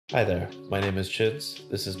Hi there, my name is Chids,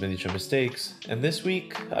 this is Miniature Mistakes, and this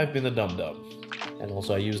week I've been a dum-dum, and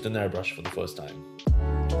also I used an airbrush for the first time.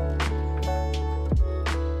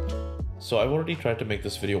 So I've already tried to make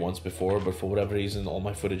this video once before, but for whatever reason all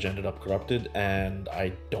my footage ended up corrupted and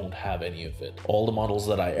I don't have any of it. All the models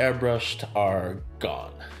that I airbrushed are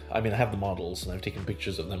gone. I mean, I have the models and I've taken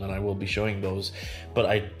pictures of them and I will be showing those, but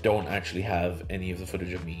I don't actually have any of the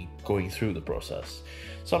footage of me going through the process.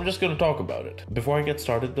 So I'm just going to talk about it. Before I get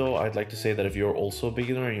started though, I'd like to say that if you're also a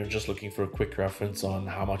beginner and you're just looking for a quick reference on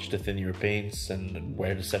how much to thin your paints and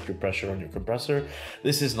where to set your pressure on your compressor,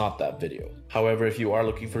 this is not that video. However, if you are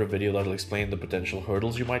looking for a video that'll explain the potential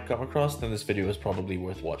hurdles you might come across, then this video is probably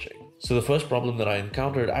worth watching. So the first problem that I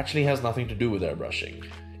encountered actually has nothing to do with airbrushing.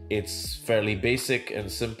 It's fairly basic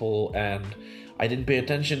and simple, and I didn't pay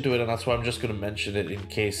attention to it, and that's why I'm just going to mention it in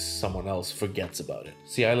case someone else forgets about it.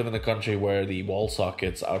 See, I live in a country where the wall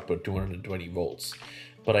sockets output 220 volts,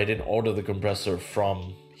 but I didn't order the compressor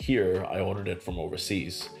from here, I ordered it from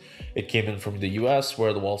overseas. It came in from the US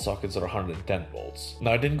where the wall sockets are 110 volts.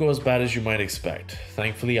 Now, it didn't go as bad as you might expect.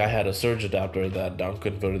 Thankfully, I had a surge adapter that down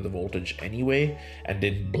converted the voltage anyway and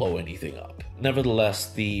didn't blow anything up.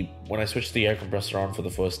 Nevertheless, when I switched the air compressor on for the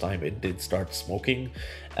first time, it did start smoking,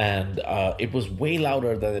 and it was way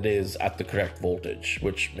louder than it is at the correct voltage,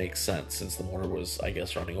 which makes sense since the motor was, I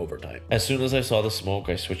guess, running overtime. As soon as I saw the smoke,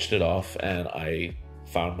 I switched it off and I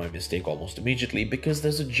found my mistake almost immediately because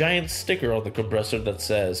there's a giant sticker on the compressor that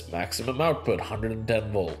says maximum output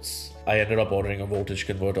 110 volts. I ended up ordering a voltage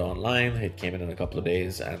converter online. It came in a couple of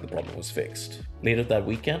days and the problem was fixed. Later that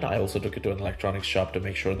weekend, I also took it to an electronics shop to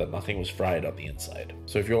make sure that nothing was fried on the inside.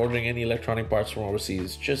 So if you're ordering any electronic parts from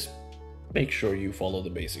overseas, just make sure you follow the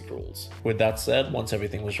basic rules. With that said, once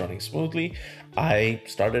everything was running smoothly, I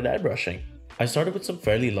started airbrushing. I started with some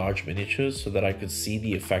fairly large miniatures so that I could see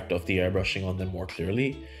the effect of the airbrushing on them more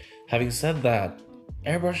clearly. Having said that,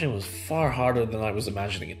 airbrushing was far harder than I was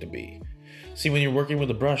imagining it to be. See, when you're working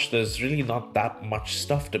with a brush, there's really not that much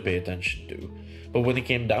stuff to pay attention to. But when it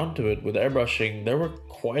came down to it, with airbrushing, there were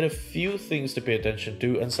quite a few things to pay attention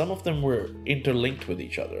to, and some of them were interlinked with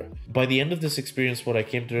each other. By the end of this experience, what I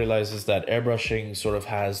came to realize is that airbrushing sort of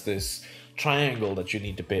has this triangle that you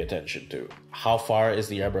need to pay attention to. How far is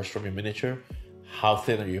the airbrush from your miniature? How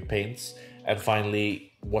thin are your paints? And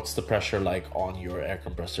finally, what's the pressure like on your air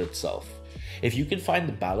compressor itself? If you can find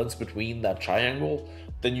the balance between that triangle,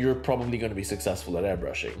 then you're probably going to be successful at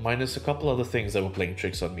airbrushing, minus a couple other things that were playing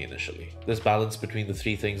tricks on me initially. This balance between the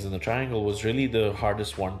three things in the triangle was really the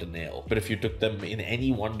hardest one to nail, but if you took them in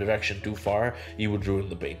any one direction too far, you would ruin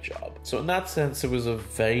the paint job. So in that sense, it was a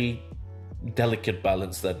very delicate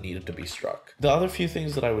balance that needed to be struck. The other few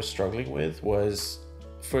things that I was struggling with was,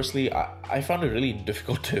 firstly, I found it really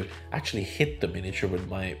difficult to actually hit the miniature with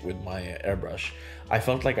my airbrush. I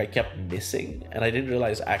felt like I kept missing, and I didn't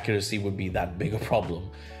realize accuracy would be that big a problem.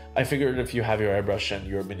 I figured if you have your airbrush and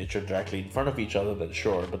your miniature directly in front of each other, then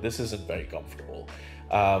sure, but this isn't very comfortable.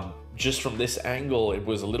 Just from this angle, it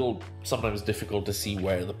was a little sometimes difficult to see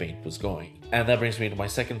where the paint was going. And that brings me to my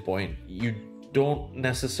second point. You don't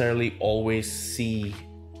necessarily always see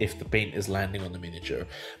if the paint is landing on the miniature.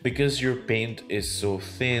 Because your paint is so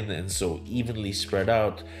thin and so evenly spread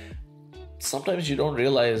out, sometimes you don't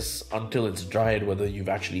realize until it's dried whether you've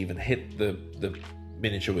actually even hit the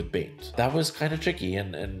miniature with paint. That was kind of tricky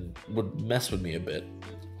and would mess with me a bit.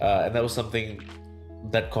 And that was something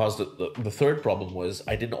that caused the third problem was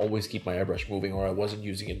I didn't always keep my airbrush moving, or I wasn't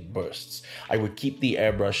using it in bursts. I would keep the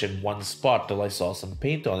airbrush in one spot till I saw some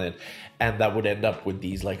paint on it, and that would end up with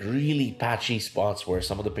these like really patchy spots where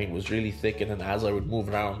some of the paint was really thick, and then as I would move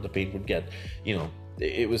around, the paint would get,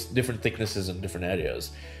 it was different thicknesses in different areas,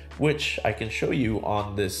 which I can show you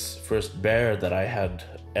on this first bear that I had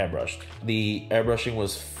airbrushed. The airbrushing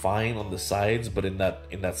was fine on the sides, but in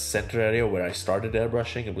that center area where I started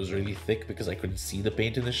airbrushing, it was really thick because I couldn't see the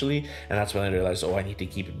paint initially, and that's when I realized, oh, I need to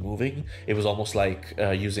keep it moving. It was almost like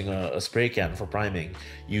using a spray can for priming.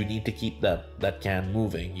 You need to keep that can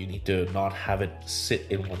moving. You need to not have it sit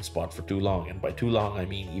in one spot for too long, and by too long I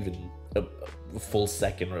mean even a full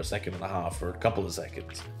second or a second and a half or a couple of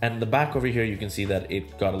seconds. And the back over here, you can see that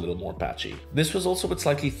it got a little more patchy. This was also with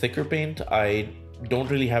slightly thicker paint. I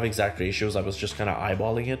don't really have exact ratios. I was just kind of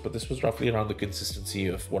eyeballing it, but this was roughly around the consistency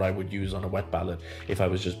of what I would use on a wet palette if I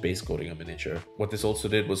was just base coating a miniature. What this also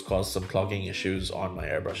did was cause some clogging issues on my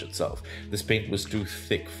airbrush itself. This paint was too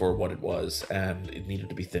thick for what it was, and it needed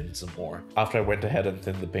to be thinned some more. After I went ahead and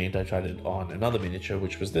thinned the paint, I tried it on another miniature,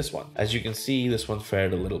 which was this one. As you can see, this one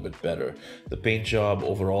fared a little bit better. The paint job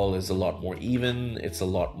overall is a lot more even. It's a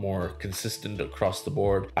lot more consistent across the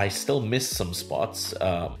board. I still miss some spots.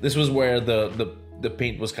 This was where the the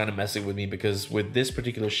paint was kind of messing with me, because with this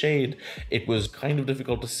particular shade, it was kind of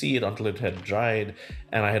difficult to see it until it had dried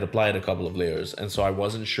and I had applied a couple of layers. And so I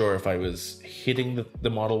wasn't sure if I was hitting the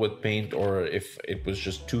model with paint or if it was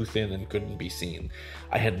just too thin and couldn't be seen.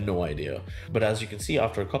 I had no idea. But as you can see,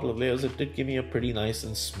 after a couple of layers, it did give me a pretty nice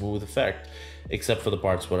and smooth effect, except for the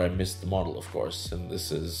parts where I missed the model, of course, and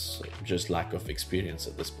this is just lack of experience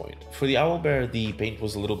at this point. For the owlbear, the paint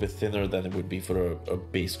was a little bit thinner than it would be for a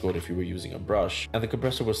base coat if you were using a brush, and the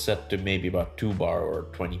compressor was set to maybe about 2 bar or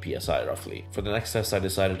 20 psi roughly. For the next test, I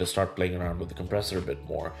decided to start playing around with the compressor a bit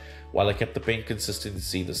more. While I kept the paint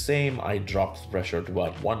consistency the same, I dropped the pressure to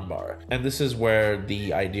about 1 bar. And this is where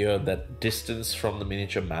the idea that distance from the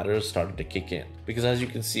miniature matters started to kick in. Because as you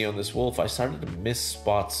can see on this wolf, I started to miss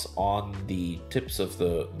spots on the tips of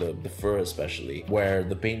the fur especially, where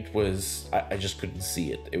the paint was, I just couldn't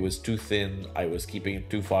see it. It was too thin, I was keeping it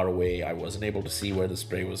too far away, I wasn't able to see where the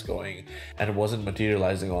spray was going, and it wasn't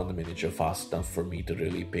materializing on the miniature fast enough for me to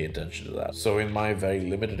really pay attention to that. So in my very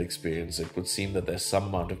limited experience, it would seem that there's some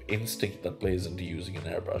amount of instinct that plays into using an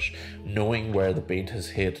airbrush, knowing where the paint has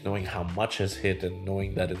hit, knowing how much has hit, and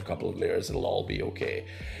knowing that in a couple of layers it'll all be okay.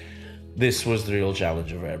 This was the real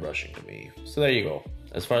challenge of airbrushing to me. So there you go.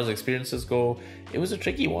 As far as experiences go, it was a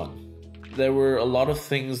tricky one. There were a lot of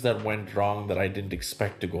things that went wrong that I didn't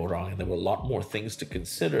expect to go wrong, and there were a lot more things to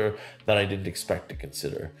consider that I didn't expect to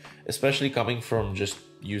consider. Especially coming from just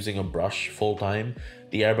using a brush full time,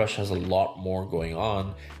 the airbrush has a lot more going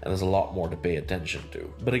on, and there's a lot more to pay attention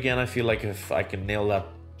to. But again, I feel like if I can nail that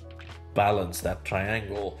balance, that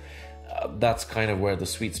triangle, that's kind of where the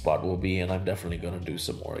sweet spot will be, and I'm definitely going to do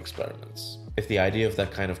some more experiments. If the idea of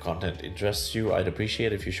that kind of content interests you, I'd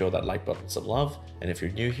appreciate if you show that like button some love, and if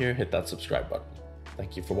you're new here, hit that subscribe button.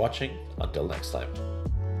 Thank you for watching. Until next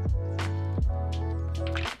time.